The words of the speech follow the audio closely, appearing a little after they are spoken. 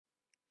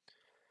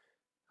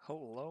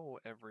Hello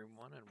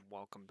everyone and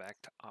welcome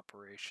back to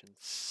Operation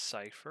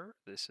Cipher.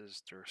 This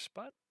is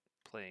Dersput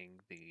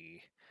playing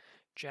the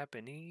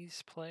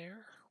Japanese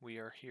player. We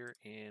are here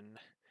in,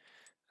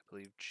 I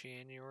believe,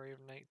 January of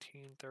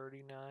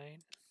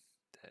 1939.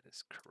 That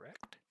is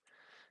correct.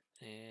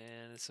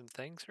 And some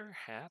things are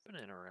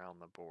happening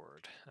around the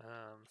board.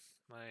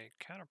 My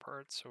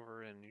counterparts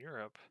over in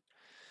Europe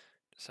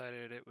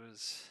decided it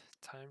was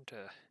time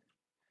to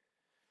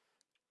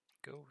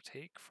go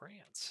take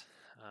France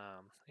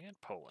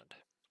and Poland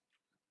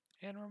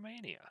and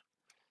Romania.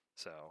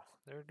 So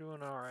they're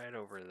doing all right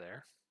over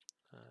there.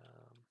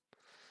 Um,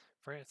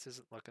 France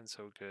isn't looking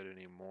so good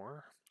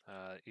anymore,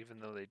 even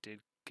though they did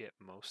get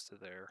most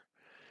of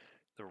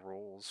the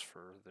rolls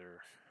for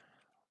their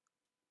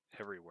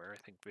everywhere. I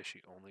think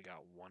Vichy only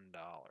got $1,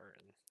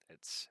 and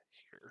it's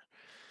here.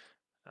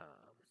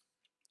 Um,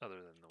 other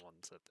than the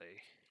ones that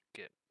they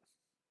get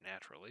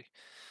naturally,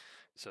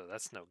 so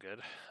that's no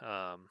good.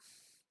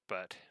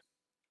 But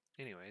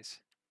anyways,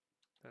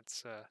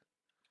 that's it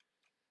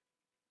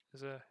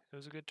was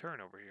a good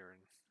turn over here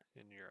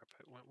in Europe.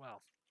 It went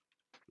well.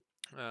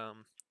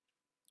 Um,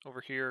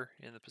 Over here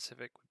in the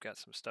Pacific, we've got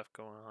some stuff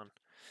going on.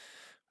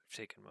 We've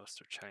taken most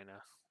of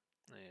China,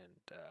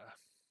 and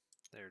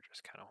they're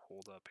just kind of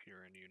holed up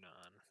here in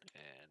Yunnan,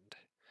 and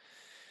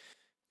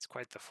it's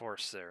quite the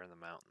force there in the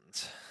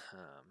mountains.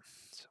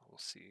 So we'll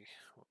see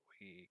what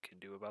we can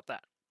do about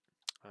that.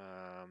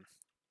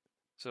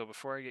 So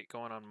before I get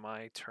going on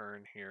my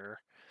turn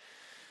here,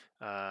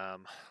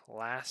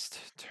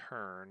 last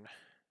turn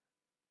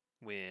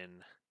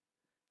when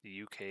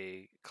the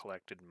UK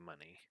collected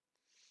money,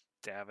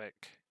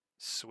 Davik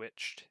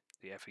switched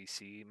the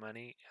FEC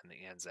money and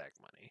the Anzac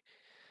money.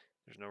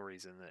 There's no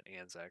reason that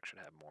Anzac should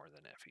have more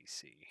than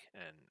FEC.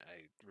 And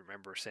I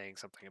remember saying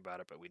something about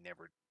it, but we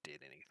never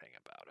did anything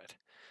about it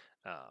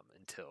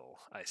until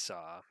I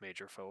saw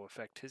Major Foe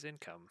affect his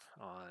income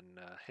on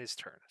his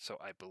turn. So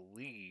I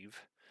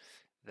believe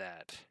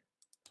that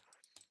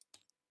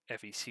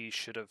FEC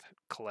should have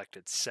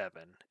collected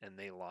 7, and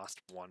they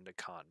lost 1 to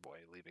Convoy,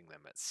 leaving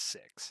them at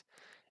 6.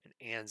 And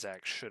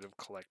Anzac should have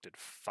collected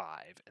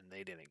 5, and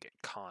they didn't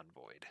get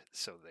convoyed,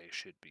 so they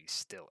should be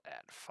still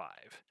at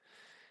 5.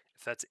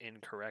 If that's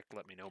incorrect,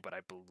 let me know, but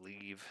I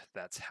believe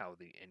that's how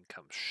the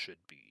income should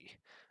be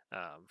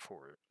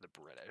for the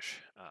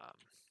British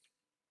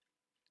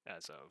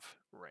as of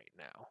right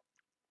now.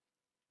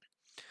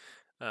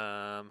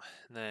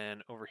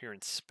 Then over here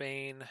in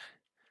Spain,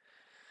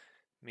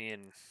 me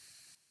and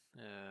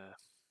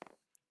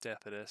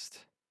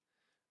Deathadist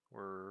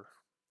were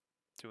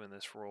doing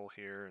this roll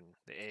here, and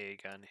the AA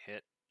gun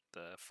hit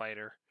the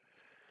fighter.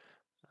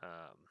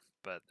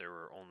 But there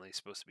were only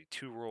supposed to be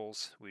 2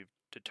 rolls. We've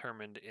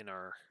determined in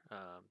our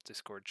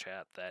Discord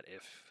chat that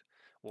if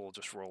we'll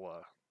just roll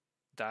a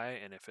die,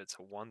 and if it's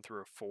a 1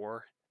 through a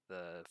 4,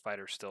 the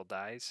fighter still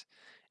dies,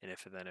 and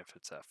if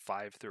it's a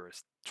 5 through a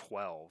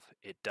 12,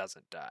 it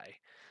doesn't die.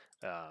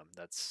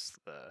 That's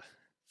the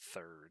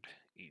third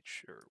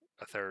each, or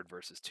a third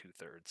versus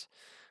 2/3.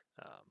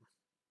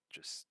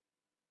 Just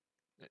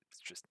it's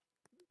just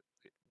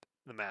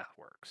the math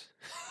works.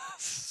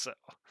 So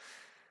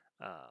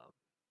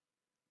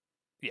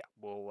yeah,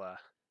 we'll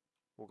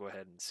go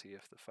ahead and see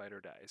if the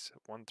fighter dies.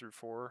 1 through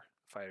 4,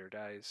 fighter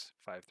dies.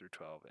 5 through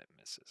 12, it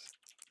misses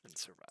and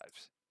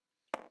survives.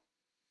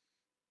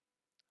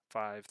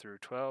 5 through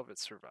 12, it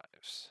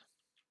survives.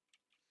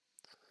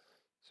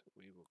 So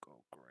we will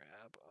go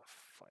grab a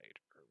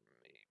fighter,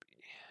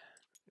 maybe.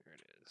 There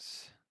it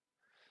is.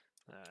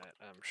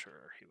 I'm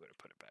sure he would have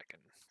put it back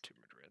into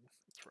Madrid.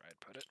 That's where I'd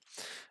put it.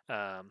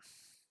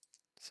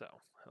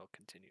 So he'll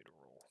continue to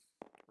roll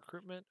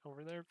recruitment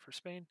over there for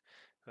Spain,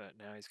 but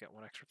now he's got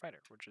 1 extra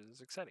fighter, which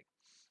is exciting.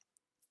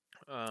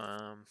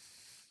 Got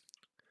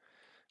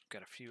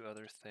a few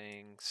other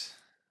things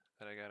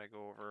that I gotta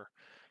go over.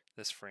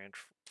 This French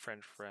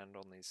friend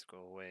all needs to go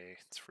away.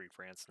 It's free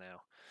France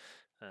now.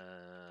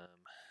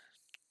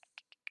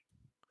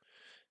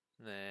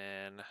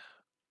 Then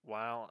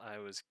while I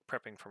was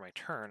prepping for my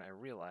turn, I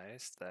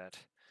realized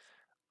that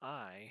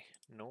I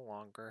no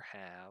longer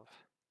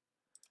have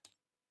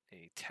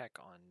a tech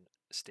on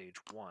stage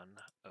 1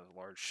 of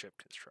large ship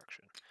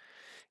construction.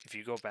 If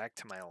you go back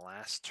to my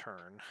last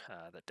turn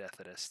that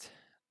Deathadist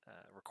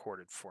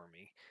recorded for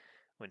me,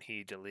 when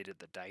he deleted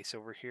the dice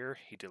over here,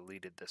 he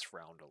deleted this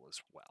roundel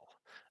as well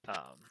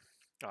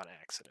on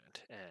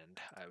accident. And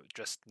I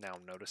just now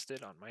noticed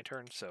it on my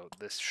turn, so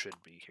this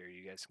should be here.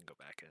 You guys can go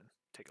back and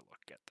take a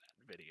look at that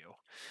video.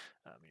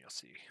 You'll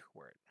see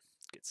where it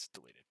gets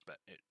deleted,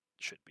 but it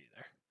should be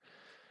there.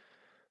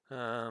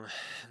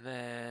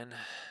 Then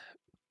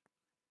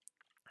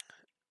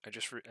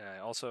I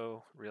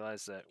also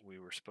realized that we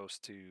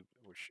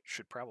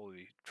should probably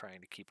be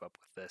trying to keep up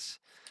with this.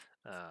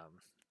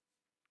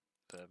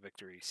 The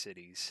victory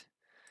cities.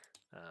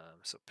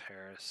 So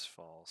Paris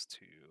falls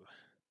to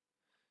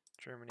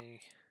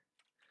Germany.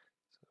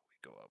 So we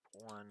go up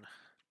 1.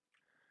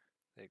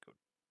 They go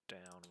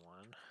down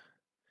 1.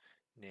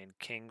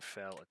 Nanking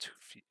fell a 2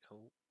 feet.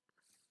 Oh,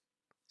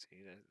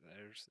 See,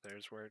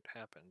 there's where it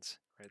happens,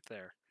 right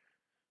there,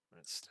 when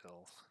it's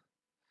still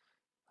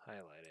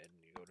highlighted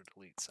and you go to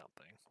delete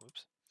something.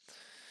 Whoops.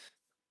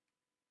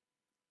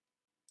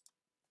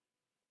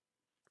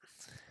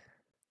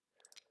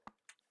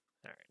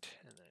 All right,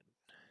 and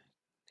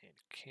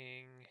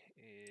king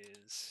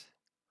is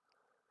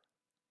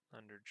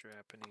under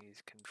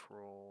Japanese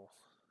control,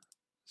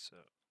 so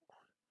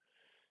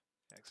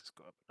axis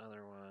go up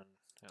another one,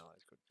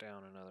 allies go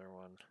down another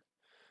one.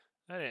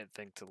 I didn't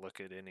think to look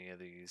at any of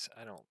these.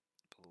 I don't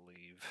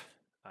believe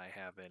I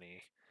have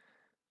any.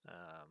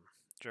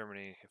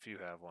 Germany, if you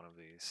have one of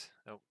these.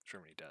 Oh,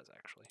 Germany does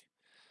actually.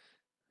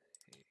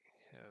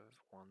 They have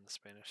won the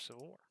Spanish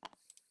Civil War.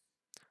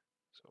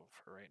 So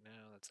for right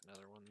now, that's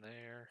another one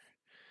there.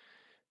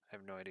 I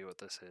have no idea what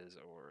this is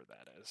or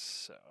that is.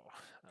 So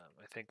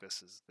I think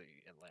this is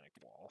the Atlantic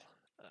Wall,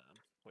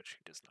 which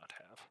he does not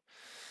have.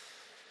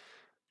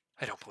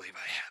 I don't believe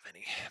I have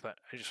any, but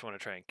I just want to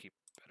try and keep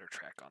better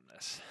track on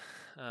this.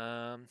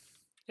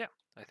 Yeah,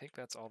 I think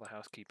that's all the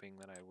housekeeping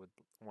that I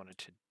wanted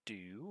to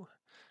do.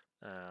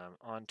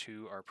 On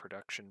to our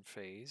production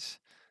phase.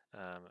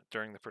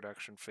 During the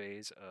production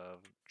phase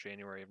of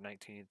January of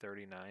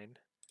 1939,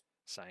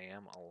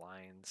 Siam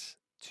aligns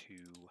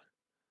to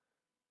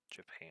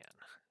Japan.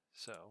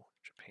 So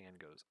Japan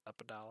goes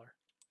up $1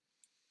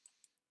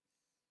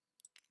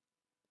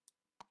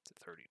 to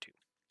 32.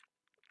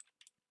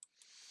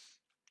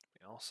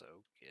 We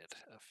also get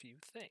a few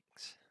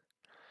things.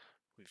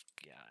 We've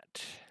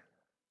got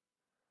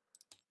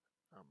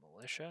a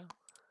militia.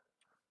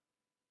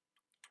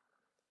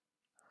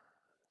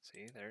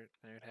 See, there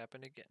it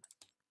happened again.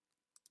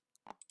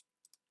 All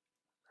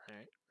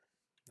right,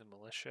 the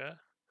militia.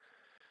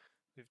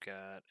 We've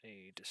got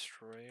a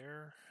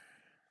destroyer.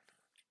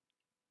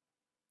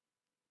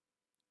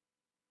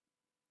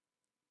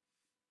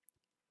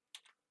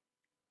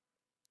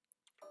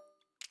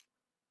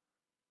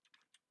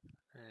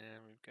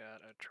 And we've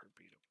got a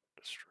torpedo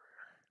destroyer.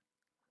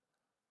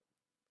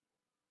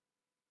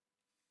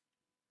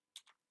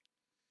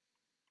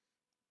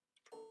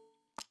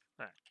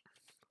 Alright.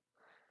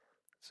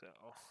 So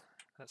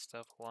that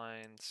stuff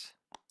aligns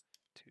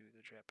to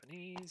the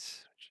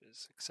Japanese, which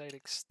is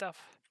exciting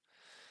stuff.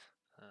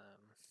 So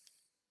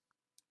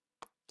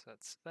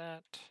that's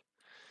that.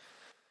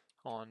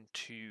 On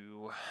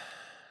to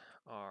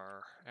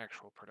our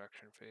actual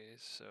production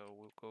phase. So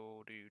we'll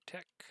go to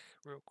tech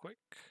real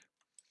quick.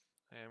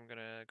 I'm going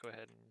to go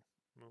ahead and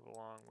move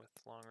along with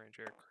long-range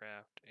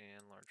aircraft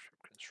and large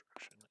ship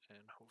construction,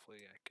 and hopefully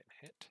I can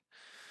hit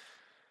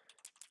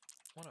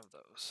one of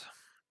those.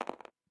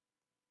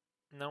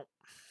 Nope.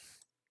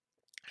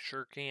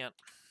 Sure can't.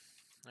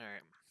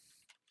 Alright.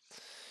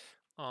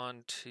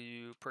 On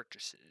to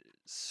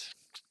purchases.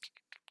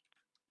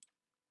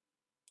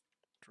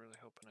 Really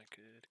hoping I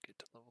could get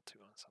to level 2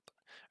 on something.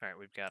 Alright,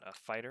 we've got a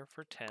fighter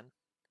for 10,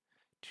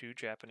 2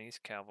 Japanese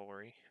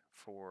cavalry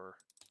for...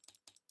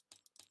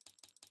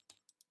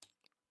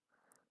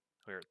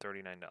 We're at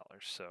 $39,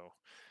 so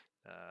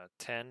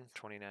 10,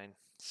 29,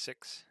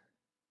 6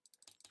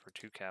 for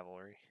 2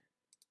 cavalry,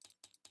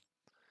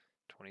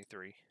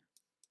 23.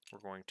 We're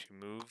going to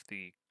move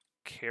the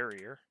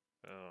carrier.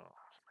 Oh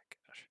my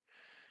gosh.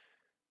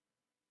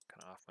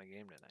 Kind of off my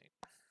game tonight.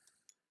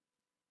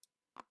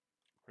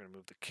 We're going to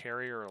move the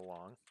carrier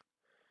along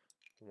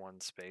 1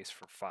 space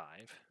for 5.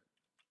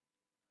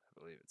 I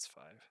believe it's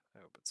 5. I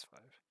hope it's 5.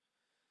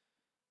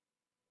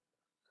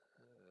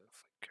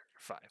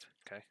 5,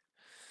 okay.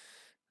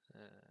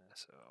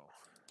 So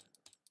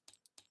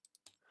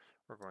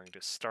we're going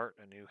to start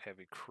a new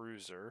heavy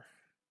cruiser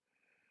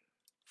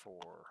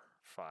for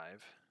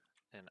 5,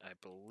 and I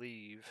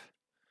believe,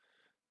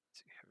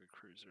 let's see, heavy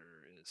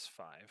cruiser is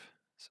 5,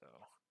 so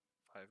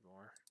 5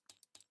 more.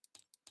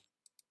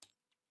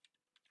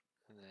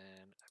 And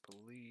then I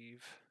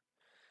believe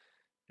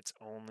it's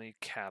only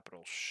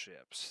capital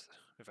ships.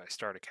 If I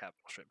start a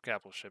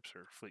capital ships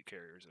are fleet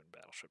carriers and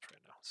battleships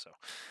right now, so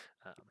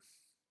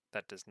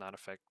that does not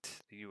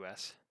affect the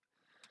U.S.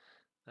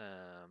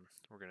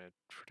 We're going to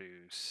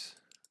produce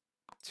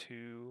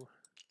 2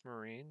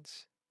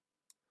 Marines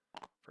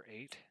for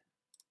 8.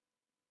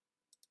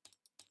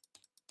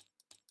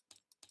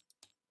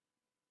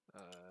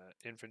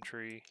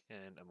 Infantry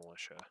and a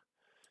militia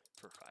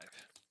for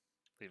 5,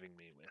 leaving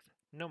me with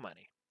no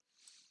money.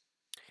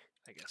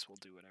 I guess we'll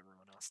do what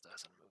everyone else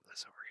does and move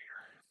this over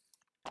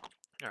here.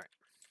 Alright,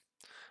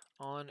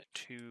 on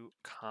to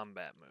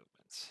combat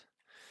movements.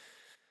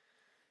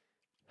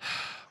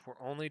 We're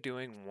only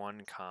doing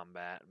 1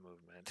 combat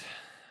movement,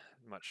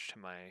 much to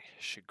my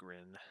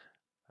chagrin.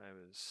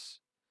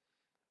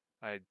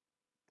 I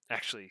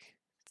actually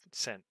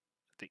sent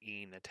the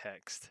Ian a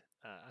text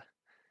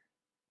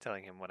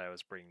telling him what I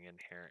was bringing in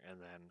here, and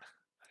then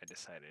I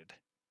decided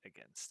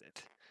against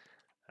it.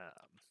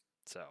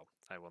 So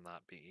I will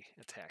not be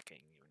attacking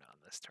Yoon on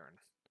this turn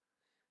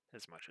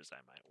as much as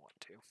I might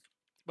want to.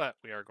 But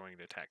we are going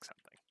to attack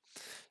something.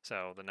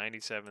 So the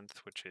 97th,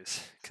 which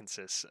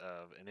consists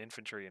of an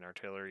infantry, an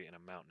artillery, and a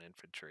mountain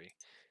infantry,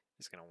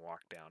 is going to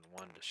walk down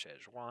 1 to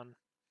Szechuan.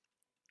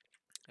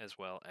 as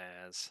well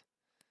as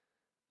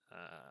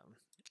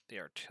the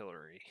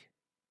artillery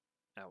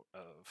out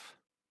of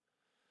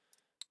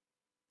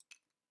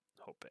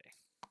Hope.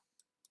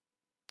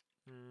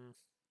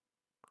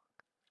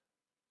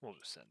 We'll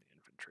just send the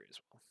infantry as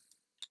well.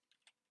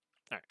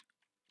 Alright,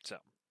 so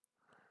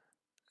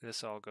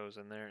this all goes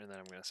in there, and then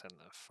I'm going to send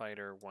the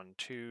fighter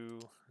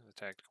 1-2, the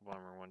tactical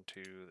bomber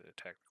 1-2, the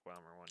tactical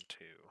bomber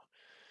 1-2.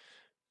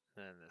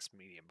 Then this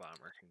medium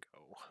bomber can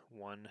go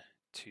 1,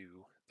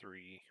 2,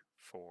 3,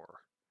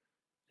 4,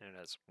 and it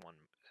has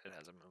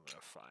a movement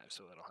of 5,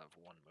 so it'll have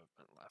 1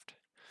 movement left.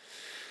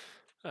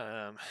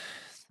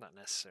 It's not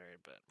necessary,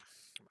 but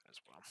might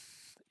as well.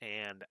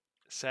 And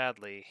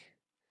sadly,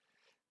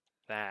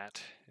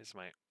 that is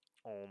my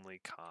only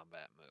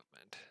combat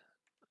movement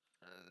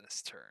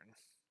this turn.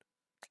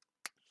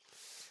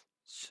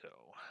 So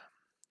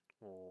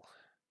we'll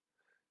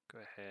go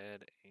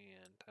ahead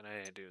and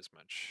I didn't do as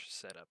much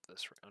setup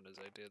this round as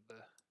I did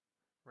the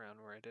round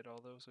where I did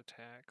all those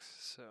attacks.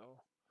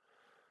 So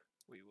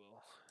we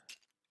will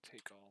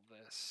take all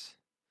this,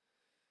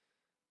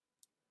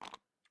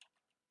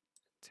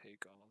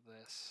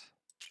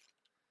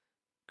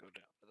 go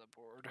down to the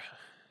board.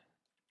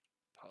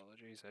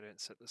 Apologies, I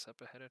didn't set this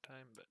up ahead of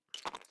time, but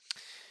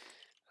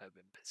I've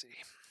been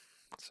busy.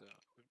 So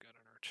we've got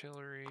an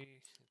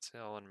artillery, it's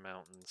all in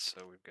mountains,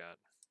 so we've got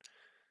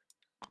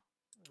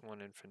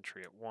 1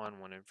 infantry at 1,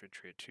 1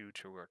 infantry at 2,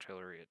 2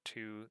 artillery at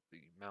 2,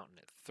 the mountain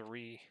at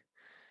 3,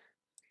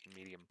 the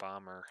medium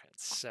bomber at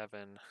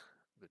 7,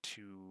 the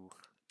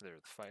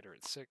fighter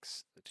at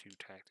 6, the 2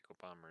 tactical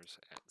bombers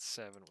at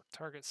 7 with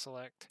target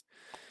select,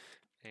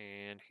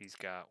 and he's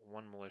got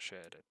 1 militia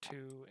at a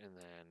 2, and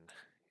then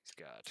he's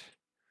got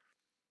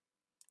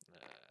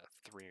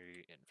 3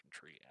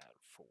 infantry at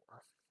 4.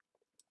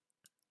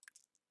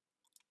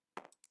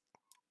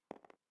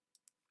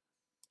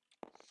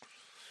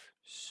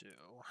 So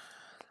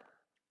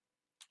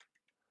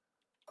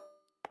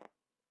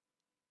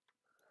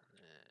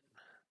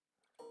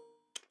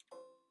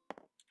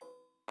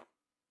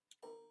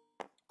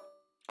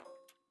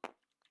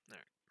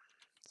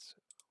so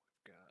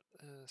we've got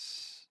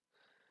this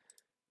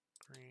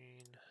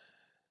green,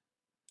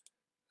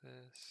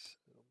 this,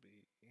 it'll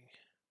be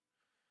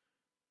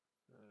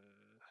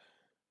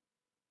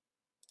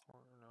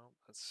no,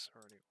 that's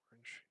already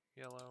orange,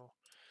 yellow,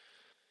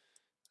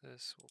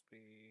 this will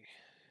be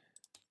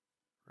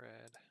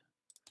red,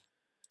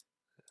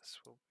 this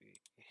will be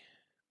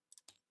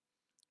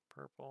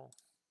purple,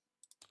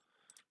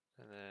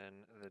 and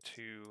then the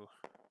 2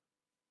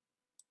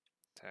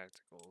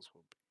 tacticals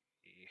will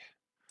be,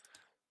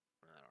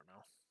 I don't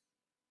know,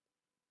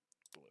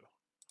 blue.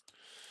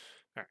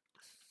 Alright,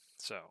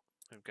 so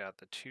we've got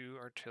the 2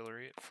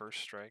 artillery at first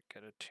strike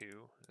at a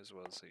 2, as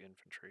well as the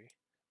infantry.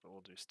 But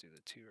we'll just do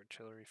the 2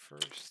 artillery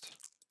first.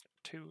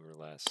 2 or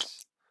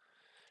less.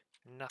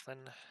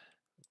 Nothing.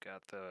 We've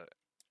got the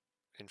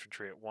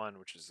infantry at 1,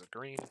 which is the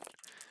green.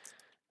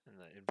 And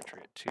the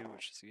infantry at 2,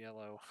 which is the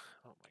yellow.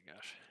 Oh my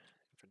gosh.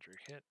 Infantry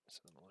hit,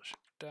 so the militia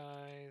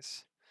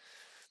dies.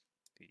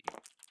 The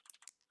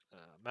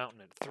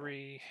mountain at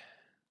 3.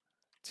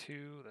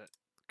 2, that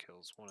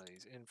kills 1 of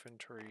these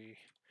infantry.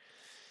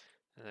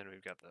 And then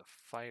we've got the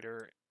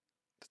fighter.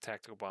 The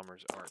tactical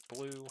bombers are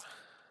blue.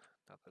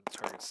 Not that the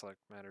target select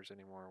matters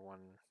anymore. 1,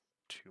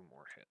 2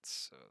 more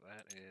hits. So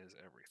that is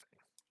everything.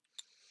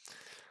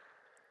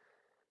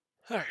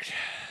 Alright,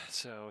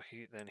 so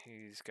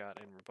he's got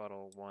in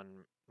rebuttal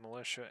 1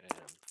 militia and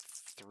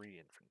 3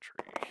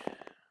 infantry.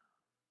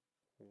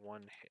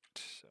 1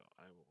 hit. So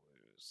I will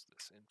lose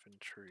this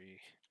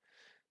infantry,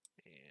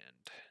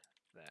 and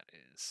that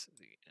is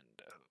the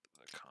end of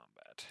the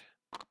combat.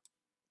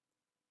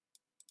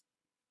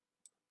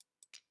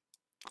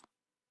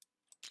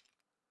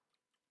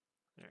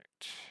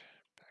 Alright,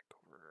 back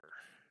over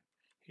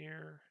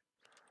here.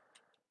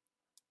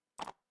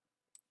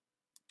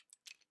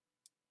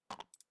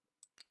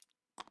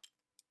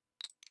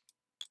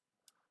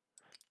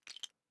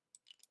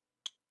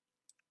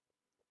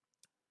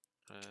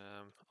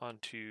 On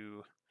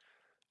to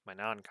my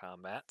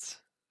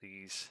non-combats.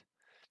 These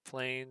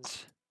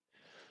planes,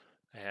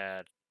 I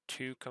had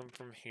 2 come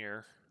from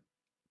here.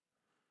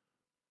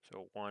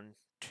 So 1,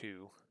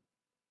 2.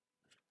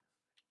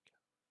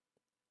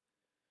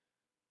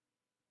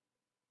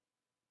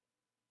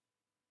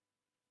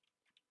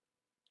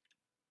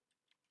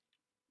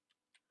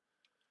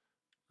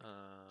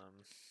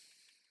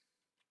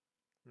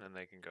 And then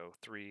they can go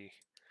 3,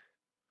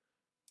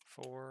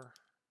 4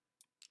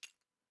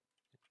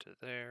 into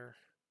there.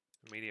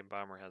 The medium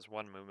bomber has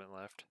 1 movement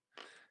left.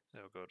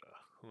 They'll go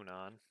to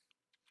Hunan.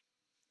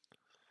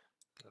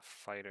 The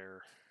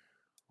fighter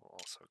will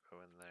also go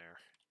in there.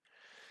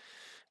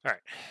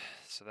 Alright,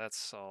 so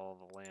that's all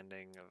the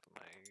landing of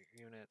my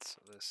units.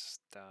 So this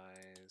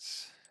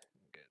dies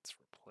and gets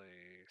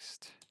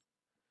replaced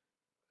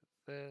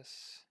with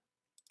this.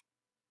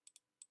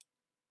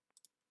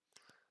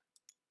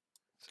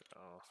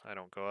 So I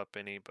don't go up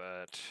any,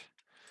 but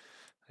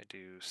I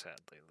do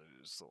sadly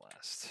lose the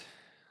last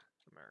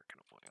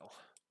American oil.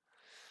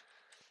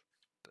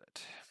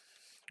 But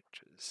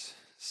which is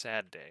a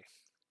sad day.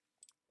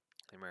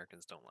 The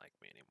Americans don't like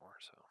me anymore,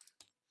 so.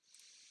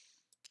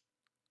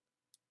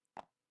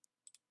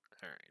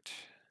 Alright,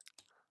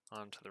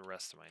 on to the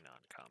rest of my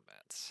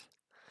non-combats.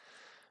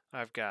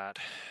 I've got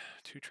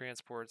 2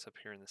 transports up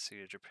here in the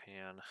Sea of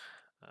Japan.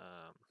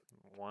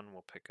 One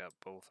will pick up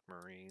both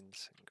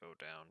Marines and go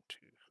down to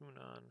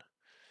Hunan.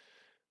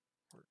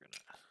 We're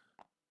gonna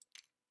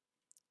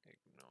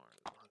ignore,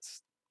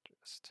 let's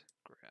just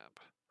grab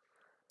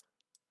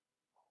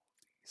all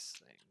these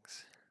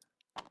things.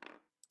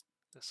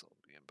 This will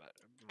be a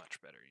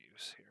much better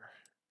use here.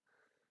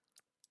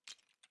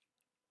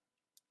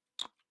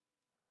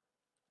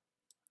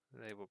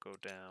 They will go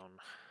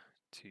down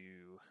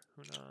to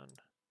Hunan,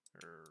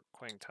 or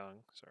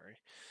Kwangtung, sorry.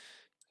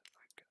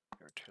 I've got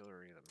the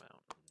artillery, the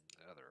mountain,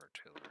 the other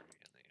artillery,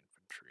 and the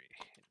infantry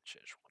in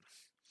Sichuan.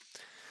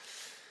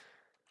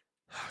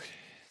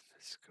 Okay,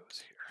 this goes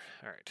here.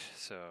 Alright,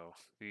 so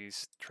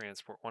these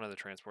one of the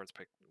transports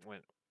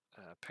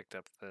picked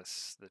up the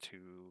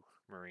 2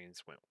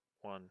 Marines, went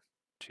 1,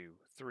 2,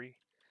 3,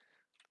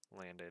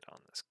 landed on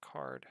this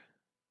card.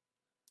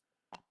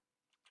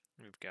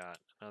 We've got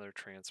another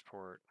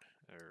transport,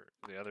 or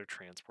the other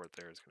transport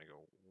there is going to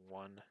go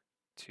 1,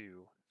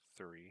 2,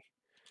 3,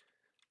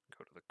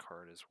 go to the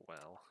card as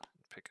well,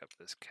 and pick up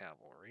this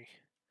cavalry,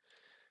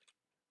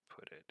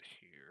 put it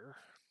here.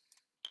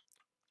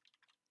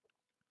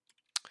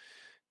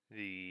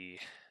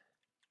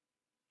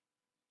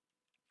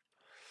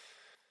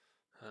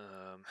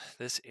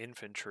 This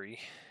infantry,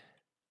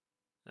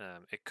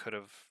 it could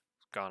have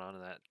gone onto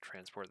that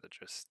transport that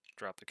just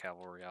dropped the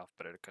cavalry off,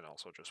 but it can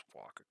also just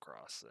walk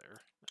across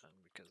there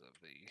because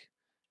of the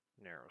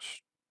narrow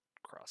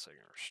crossing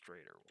or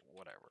strait or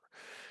whatever.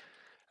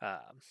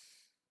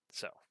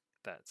 So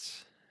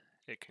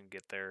it can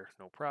get there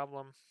no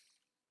problem.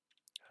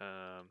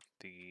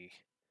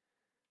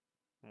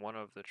 One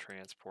of the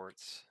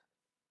transports,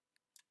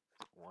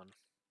 we'll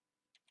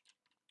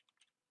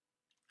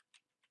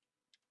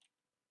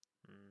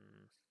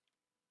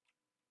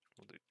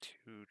do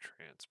 2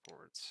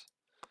 transports.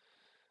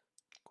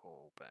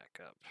 Go back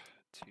up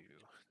to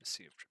the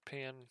Sea of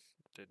Japan.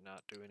 Did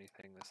not do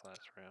anything this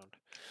last round.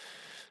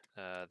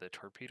 The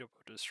torpedo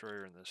boat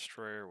destroyer and the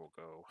destroyer will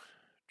go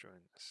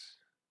join this.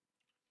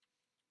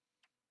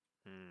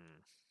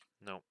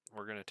 No,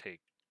 we're gonna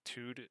take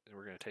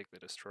we're gonna take the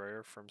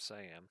destroyer from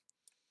Siam.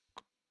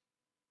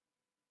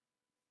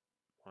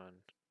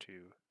 1,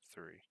 2,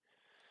 3,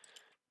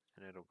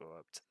 and it'll go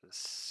up to the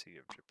Sea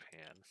of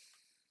Japan.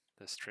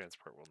 This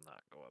transport will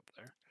not go up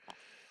there.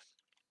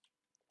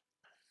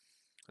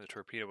 The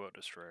torpedo boat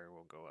destroyer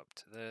will go up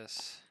to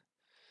this.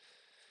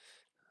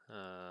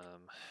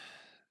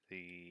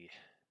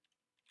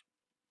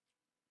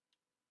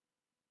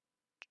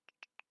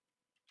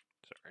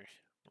 Sorry,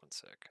 one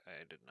sec.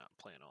 I did not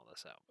plan all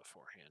this out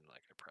beforehand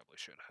like I probably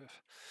should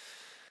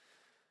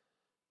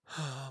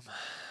have.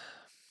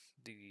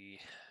 The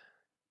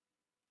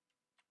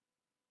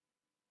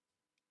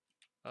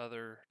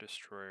other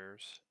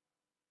destroyers,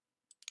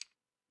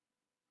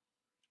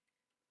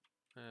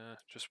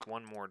 just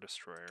one more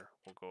destroyer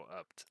will go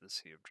up to the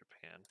Sea of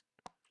Japan.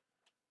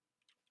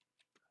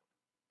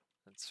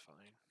 That's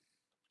fine.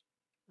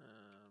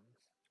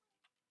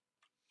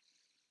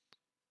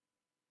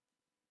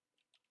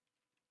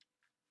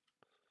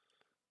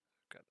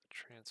 Got the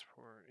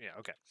transport. Yeah,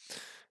 okay.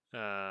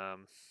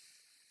 And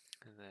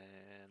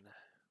then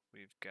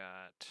we've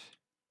got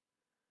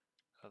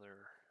other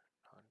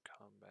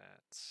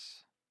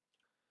non-combats.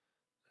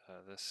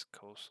 This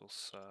coastal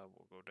sub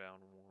will go down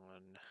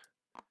 1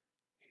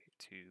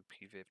 to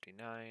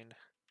P59.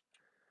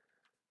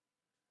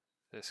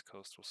 This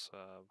coastal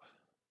sub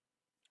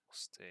will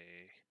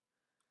stay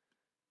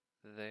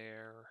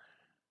there.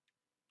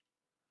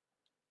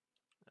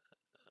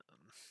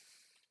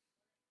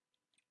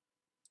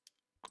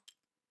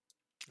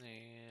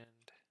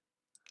 And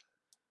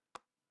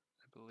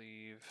I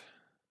believe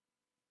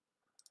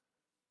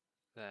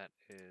that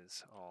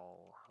is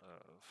all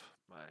of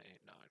my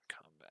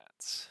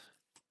non-combats.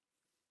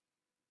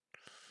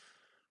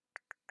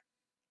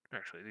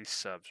 Actually, these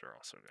subs are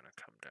also going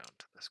to come down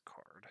to this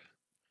card.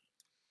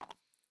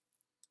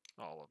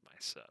 All of my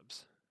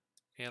subs.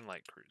 And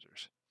light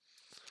cruisers.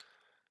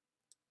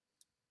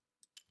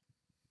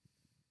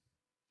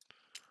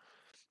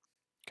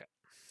 Okay.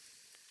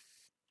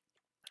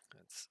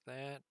 That's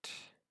that.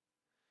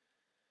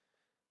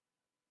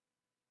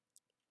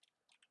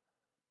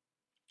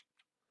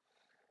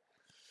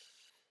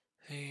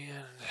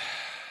 And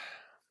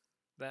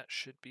that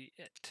should be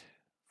it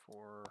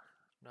for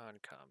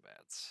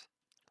non-combats.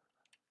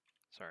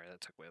 Sorry,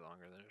 that took way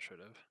longer than it should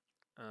have.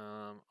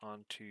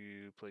 On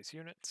to place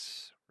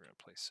units. We're going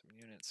to place some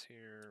units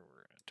here.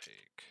 We're going to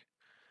take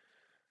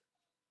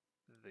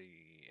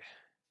the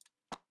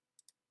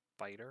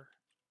fighter.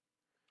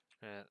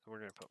 We're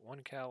going to put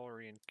 1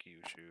 cavalry in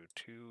Kyushu,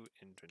 2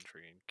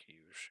 infantry in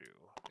Kyushu.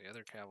 The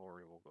other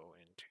cavalry will go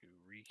into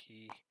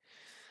Riki.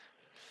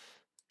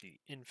 The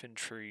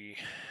infantry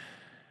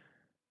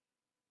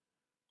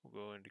will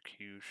go into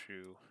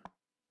Kyushu.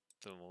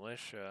 The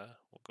militia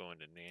will go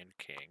into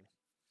Nanking.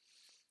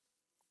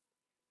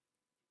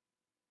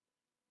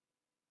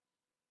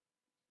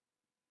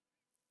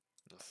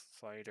 The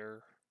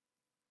fighter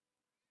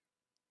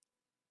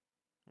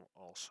will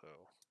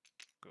also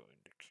go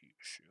into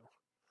Kyushu.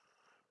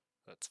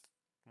 That's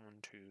 1,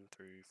 2,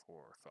 3,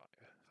 4, 5.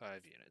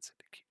 5 units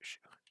into Kyushu.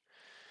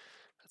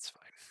 That's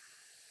fine.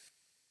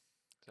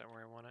 Is that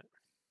where I want it?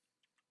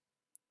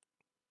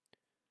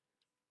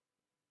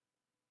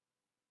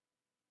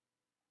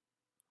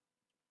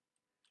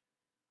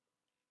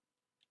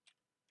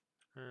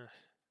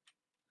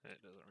 It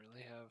doesn't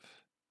really have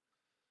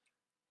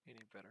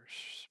any better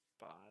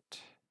spot.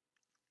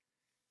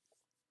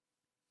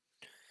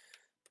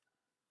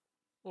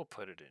 We'll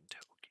put it in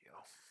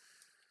Tokyo.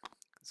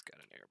 It's got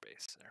an air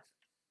base there.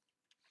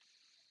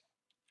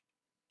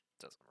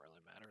 Doesn't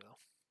really matter though.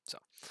 So,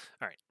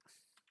 alright.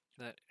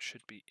 That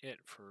should be it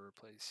for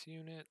replace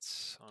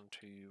units.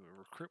 Onto a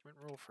recruitment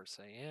rule for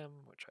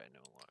Siam, which I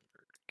no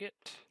longer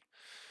get.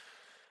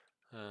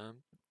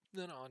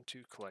 Then on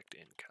to collect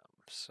income.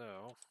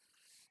 So,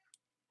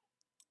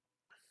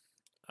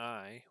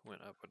 I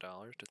went up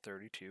 $1 to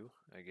 32.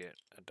 I get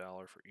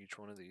 $1 for each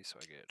one of these, so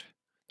I get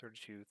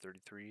 32,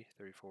 33,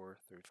 34,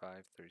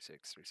 35,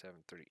 36,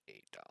 37, $38.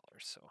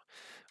 So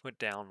went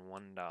down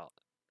 $1.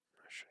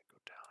 Should I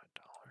go down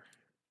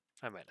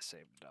 $1? I might have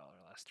saved $1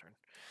 last turn.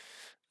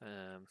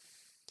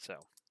 So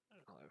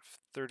I'll have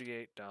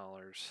 $38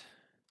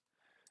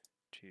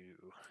 to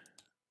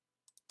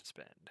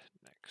spend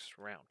next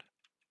round.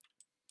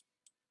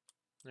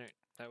 Alright,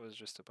 that was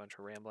just a bunch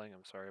of rambling.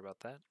 I'm sorry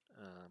about that.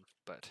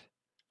 But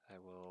I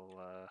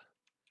will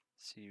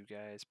see you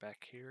guys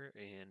back here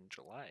in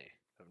July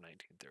of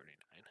 1939,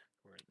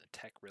 where the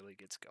tech really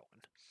gets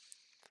going.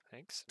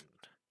 Thanks, and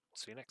we'll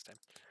see you next time.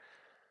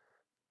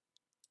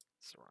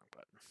 It's the wrong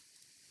button.